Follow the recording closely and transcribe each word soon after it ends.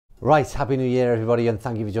Right, Happy New Year everybody, and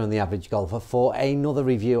thank you for joining The Average Golfer for another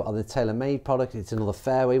review of the TaylorMade product. It's another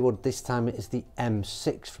fairway wood. This time it is the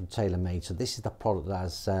M6 from TaylorMade. So this is the product that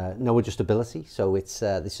has no adjustability. So it's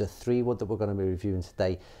this is a 3 wood that we're going to be reviewing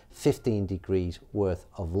today, 15 degrees worth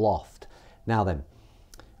of loft. Now then,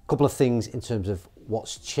 a couple of things in terms of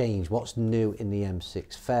what's changed, what's new in the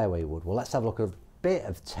M6 fairway wood. Well, let's have a look at a bit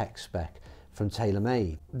of tech spec from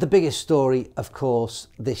TaylorMade. The biggest story, of course,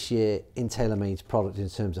 this year in TaylorMade's product in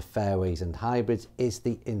terms of fairways and hybrids is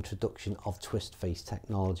the introduction of twist face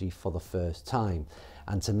technology for the first time.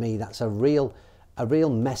 And to me, that's a real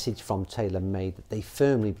message from TaylorMade that they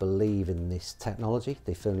firmly believe in this technology.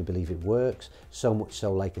 They firmly believe it works. So much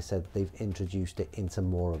so, like I said, they've introduced it into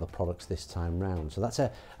more of the products this time round. So that's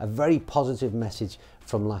a very positive message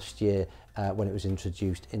from last year when it was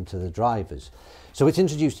introduced into the drivers. So it's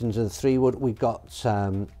introduced into the 3 wood. We've got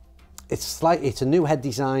it's a new head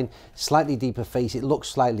design, slightly deeper face. It looks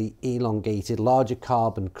slightly elongated, larger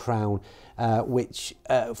carbon crown, which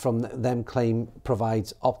from them claim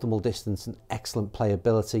provides optimal distance and excellent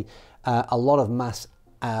playability. A lot of mass,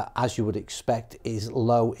 as you would expect, is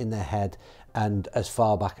low in the head and as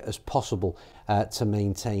far back as possible to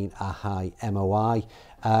maintain a high MOI.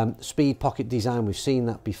 Speed pocket design, we've seen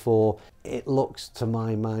that before. It looks, to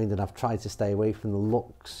my mind, and I've tried to stay away from the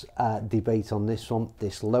looks debate on this one,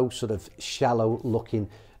 this low sort of shallow looking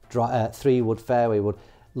 3 wood fairway wood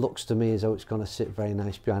looks to me as though it's going to sit very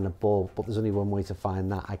nice behind the ball, but there's only one way to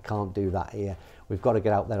find that. I can't do that here. We've got to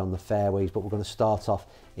get out there on the fairways, but we're going to start off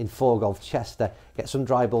in 4Golf Chester, get some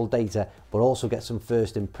dry ball data, but also get some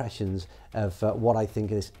first impressions of what I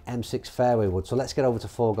think of this M6 fairway wood. So let's get over to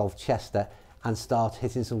 4Golf Chester and start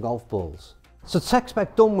hitting some golf balls. So tech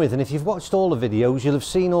spec done with, and if you've watched all the videos, you'll have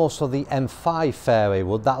seen also the M5 fairway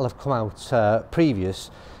wood that'll have come out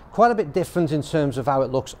previous. Quite a bit different in terms of how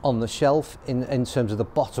it looks on the shelf in terms of the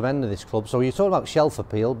bottom end of this club. So you're talking about shelf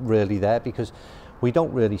appeal really there, because we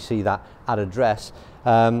don't really see that at address,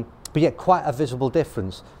 but yet quite a visible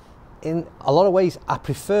difference. In a lot of ways, I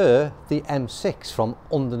prefer the M6 from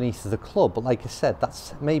underneath the club, but like I said,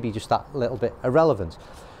 that's maybe just that little bit irrelevant.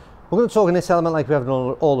 We're going to talk in this element like we have done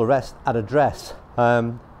all the rest at address.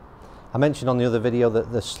 I mentioned on the other video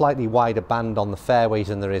that there's slightly wider band on the fairways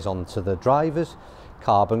than there is onto the drivers.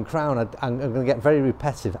 Carbon crown, I'm going to get very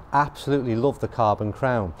repetitive. Absolutely love the carbon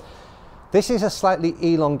crown. This is a slightly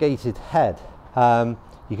elongated head.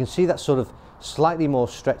 You can see that sort of slightly more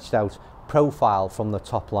stretched out profile from the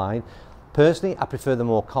top line. Personally, I prefer the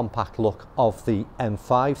more compact look of the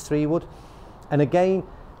M5 3 wood. And again,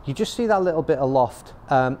 you just see that little bit of loft.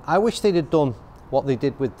 I wish they'd have done what they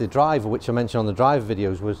did with the driver, which I mentioned on the driver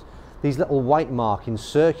videos, was these little white markings,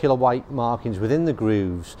 circular white markings within the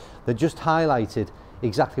grooves that just highlighted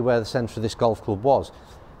exactly where the centre of this golf club was.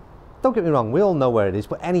 Don't get me wrong, we all know where it is,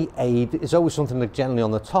 but any aid is always something like generally on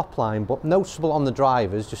the top line, but noticeable on the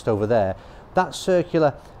drivers just over there. That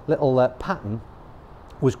circular little pattern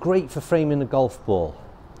was great for framing the golf ball.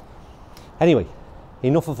 Anyway,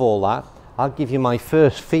 enough of all that. I'll give you my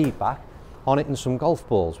first feedback on it and some golf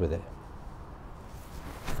balls with it.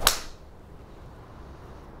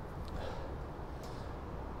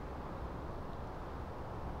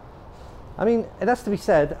 I mean, it has to be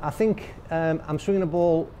said, I think I'm swinging the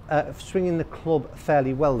ball, swinging the club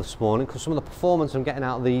fairly well this morning, because some of the performance I'm getting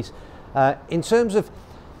out of these, in terms of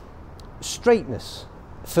straightness,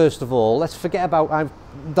 first of all, let's forget about,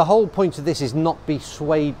 the whole point of this is not be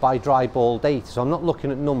swayed by dry ball data, so I'm not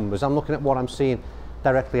looking at numbers, I'm looking at what I'm seeing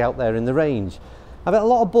directly out there in the range. I've had a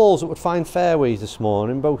lot of balls that would find fairways this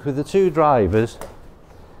morning, both with the 2 drivers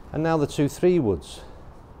and now the 2 3 woods.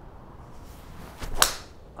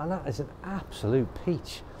 And that is an absolute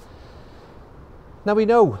peach. Now we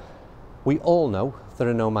all know there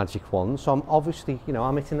are no magic wands, so I'm obviously, you know,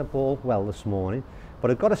 I'm hitting the ball well this morning,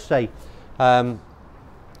 but I've got to say,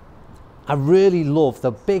 I really love,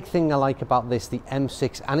 the big thing I like about this, the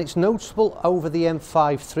M6, and it's noticeable over the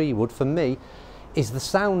M5 3 wood for me, is the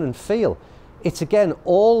sound and feel. It's again,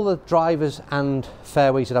 all the drivers and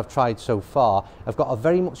fairways that I've tried so far have got a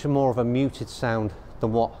very much more of a muted sound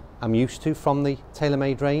than what I'm used to from the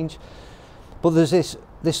TaylorMade range. But there's this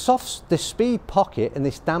speed pocket and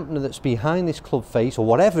this dampener that's behind this club face, or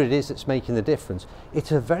whatever it is that's making the difference.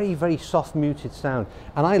 It's a very, very soft muted sound,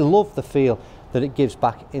 and I love the feel that it gives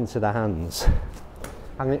back into the hands.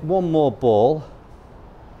 I'm going to hit one more ball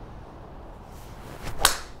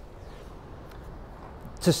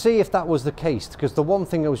to see if that was the case, because the one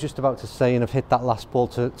thing I was just about to say, and I've hit that last ball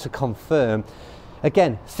to confirm,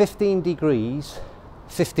 again, 15 degrees,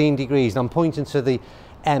 and I'm pointing to the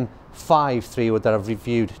M5 3 wood that I've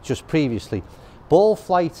reviewed just previously. Ball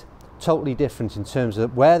flight totally different in terms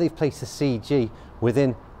of where they've placed the CG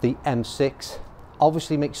within the M6.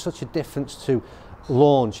 Obviously makes such a difference to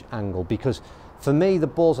launch angle, because for me, the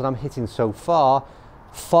balls that I'm hitting so far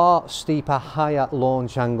steeper, higher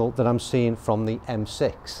launch angle than I'm seeing from the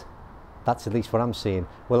M6. That's at least what I'm seeing.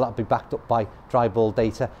 Will that be backed up by dry ball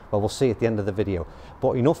data? Well, we'll see at the end of the video.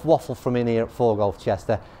 But enough waffle from in here at 4Golf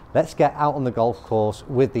Chester. Let's get out on the golf course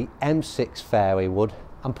with the M6 fairway wood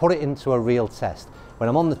and put it into a real test when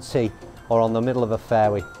I'm on the tee or on the middle of a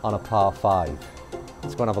fairway on a par 5.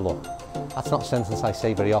 Let's go and have a look. That's not a sentence I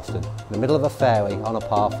say very often. In the middle of a fairway on a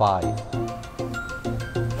par 5.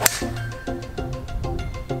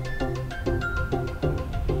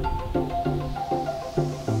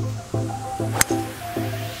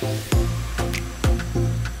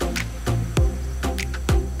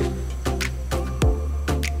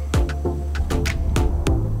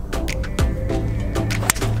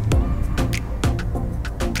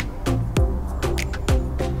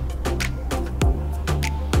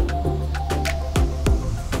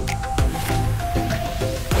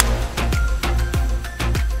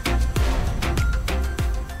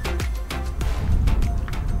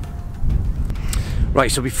 Right,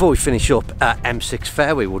 so before we finish up M6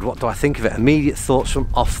 fairway wood, what do I think of it? Immediate thoughts from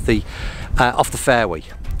off the fairway,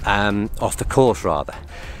 off the course rather.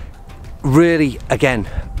 Really, again,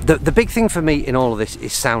 the big thing for me in all of this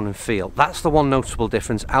is sound and feel. That's the one noticeable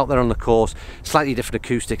difference out there on the course. Slightly different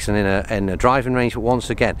acoustics than in a driving range, but once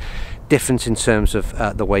again, difference in terms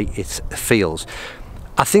of the way it feels.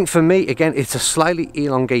 I think for me, again, it's a slightly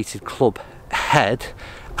elongated club head.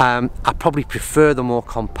 I probably prefer the more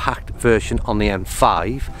compact version on the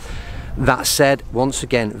M5. That said, once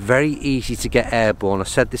again, very easy to get airborne. I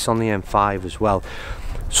said this on the M5 as well.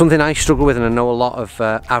 Something I struggle with, and I know a lot of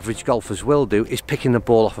average golfers will do, is picking the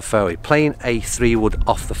ball off a fairway, playing a 3-wood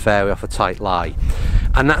off the fairway off a tight lie.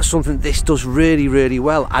 And that's something this does really, really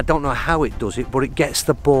well. I don't know how it does it, but it gets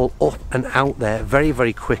the ball up and out there very,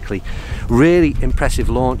 very quickly. Really impressive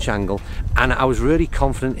launch angle, and I was really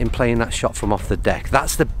confident in playing that shot from off the deck.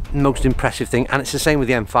 That's the most impressive thing, and it's the same with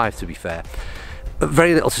the M5, to be fair.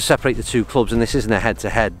 Very little to separate the two clubs, and this isn't a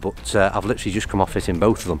head-to-head, but I've literally just come off hitting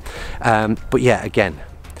both of them. But yeah, again,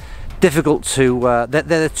 difficult to, they're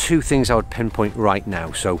the two things I would pinpoint right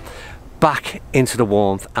now. So back into the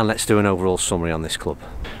warmth and let's do an overall summary on this club.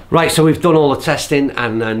 Right, so we've done all the testing,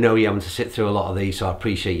 and I know you're having to sit through a lot of these, so I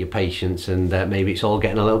appreciate your patience, and maybe it's all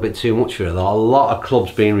getting a little bit too much for you. There are a lot of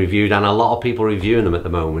clubs being reviewed and a lot of people reviewing them at the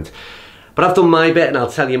moment. But I've done my bit, and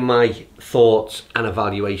I'll tell you my thoughts and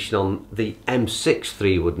evaluation on the M6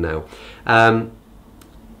 3-wood now.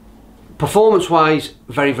 Performance-wise,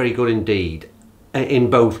 very, very good indeed. In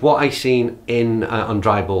both what I've seen in on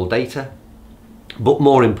dry ball data, but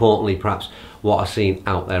more importantly perhaps what I've seen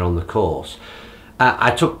out there on the course.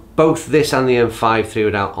 I took both this and the M5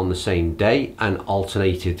 3-wood out on the same day and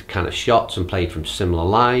alternated kind of shots and played from similar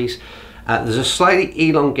lies. There's a slightly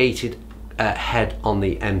elongated head on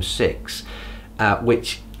the M6,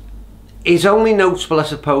 which is only noticeable, I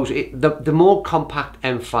suppose. The more compact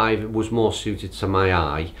M5 was more suited to my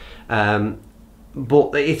eye.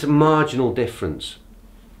 But it's a marginal difference.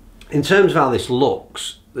 In terms of how this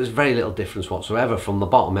looks, there's very little difference whatsoever from the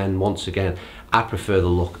bottom end. Once again, I prefer the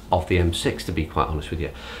look of the M6, to be quite honest with you.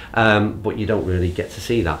 But you don't really get to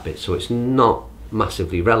see that bit, so it's not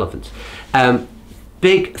massively relevant.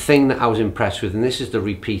 Big thing that I was impressed with, and this is the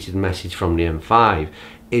repeated message from the M5,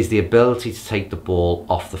 is the ability to take the ball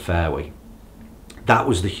off the fairway. That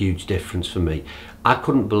was the huge difference for me. I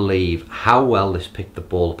couldn't believe how well this picked the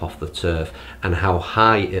ball up off the turf and how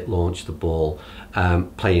high it launched the ball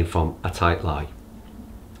playing from a tight lie.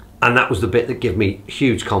 And that was the bit that gave me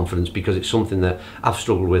huge confidence, because it's something that I've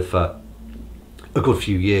struggled with for a good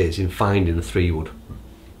few years, in finding a 3-wood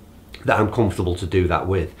that I'm comfortable to do that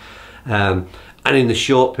with. And in the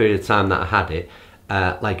short period of time that I had it,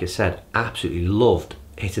 like I said, absolutely loved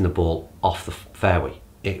hitting the ball off the fairway.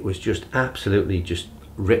 It was just absolutely just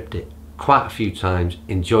ripped it quite a few times,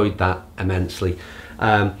 enjoyed that immensely.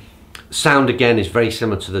 Sound again is very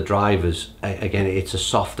similar to the drivers. Again, it's a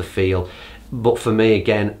softer feel, but for me,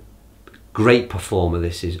 again, great performer.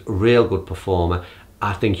 This is a real good performer.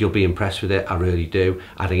 I think you'll be impressed with it, I really do.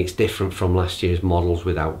 I think it's different from last year's models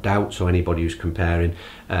without doubt, so anybody who's comparing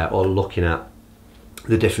or looking at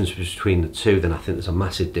the difference between the two, then I think there's a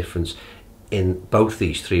massive difference in both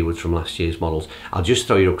these 3-woods from last year's models. I'll just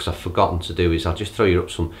throw you up, because I've forgotten to do, is I'll just throw you up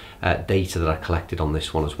some data that I collected on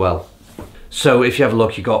this one as well. So if you have a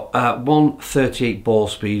look, you've got 138 ball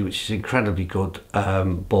speed, which is incredibly good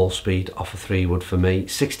ball speed off a 3-wood for me.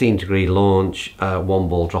 16-degree launch, one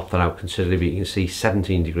ball dropped that out considerably, but you can see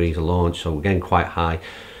 17 degrees of launch, so again quite high.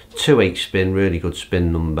 2/8 spin, really good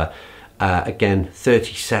spin number. Again,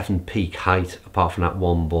 37 peak height, apart from that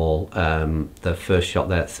one ball. The first shot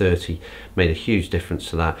there at 30 made a huge difference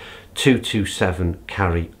to that. 227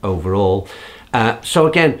 carry overall. So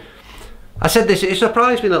again, I said this, it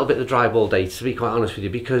surprised me a little bit, the dry ball data, to be quite honest with you,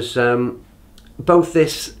 because both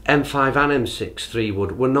this M5 and M6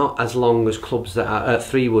 3-wood were not as long as clubs that are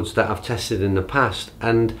 3-woods that I've tested in the past,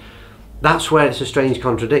 and that's where it's a strange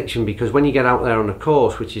contradiction, because when you get out there on a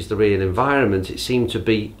course, which is the real environment, it seemed to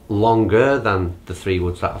be longer than the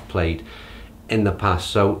 3-woods that I've played in the past.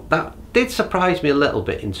 So that did surprise me a little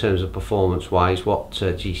bit in terms of performance wise, what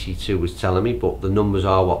GC2 was telling me, but the numbers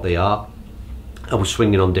are what they are. I was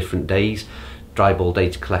swinging on different days, dry ball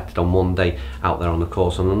data collected on one day, out there on the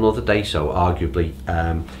course on another day, so arguably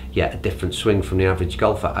yeah, a different swing from the average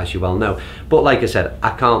golfer, as you well know. But like I said, I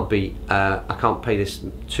can't pay this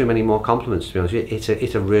too many more compliments, to be honest with you.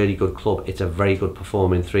 It's a really good club, it's a very good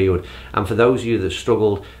performing 3-wood, and for those of you that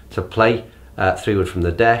struggled to play 3-wood from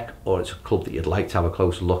the deck, or it's a club that you'd like to have a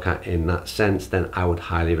closer look at in that sense, then I would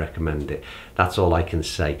highly recommend it. That's all I can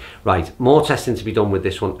say. Right, more testing to be done with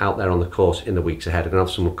this one out there on the course in the weeks ahead. I'm going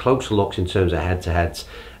to have some closer looks in terms of head-to-heads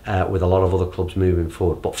with a lot of other clubs moving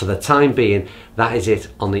forward. But for the time being, that is it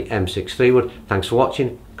on the M6 3-wood. Thanks for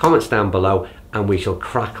watching. Comments down below, and we shall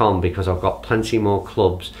crack on, because I've got plenty more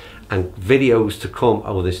clubs and videos to come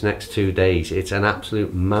over this next 2 days. It's an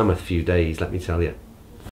absolute mammoth few days, let me tell you.